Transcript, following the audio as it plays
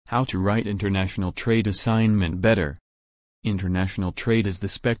How to write international trade assignment better. International trade is the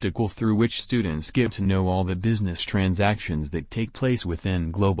spectacle through which students get to know all the business transactions that take place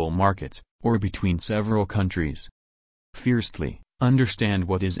within global markets, or between several countries. Firstly, understand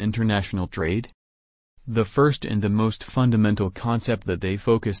what is international trade? The first and the most fundamental concept that they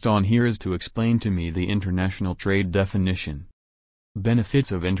focused on here is to explain to me the international trade definition.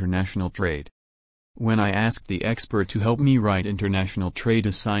 Benefits of international trade. When I asked the expert to help me write international trade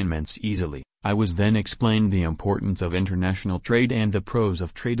assignments easily, I was then explained the importance of international trade and the pros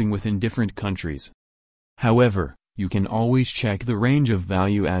of trading within different countries. However, you can always check the range of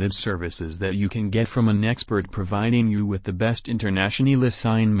value-added services that you can get from an expert providing you with the best international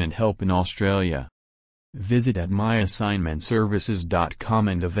assignment help in Australia. Visit at myassignmentservices.com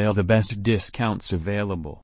and avail the best discounts available.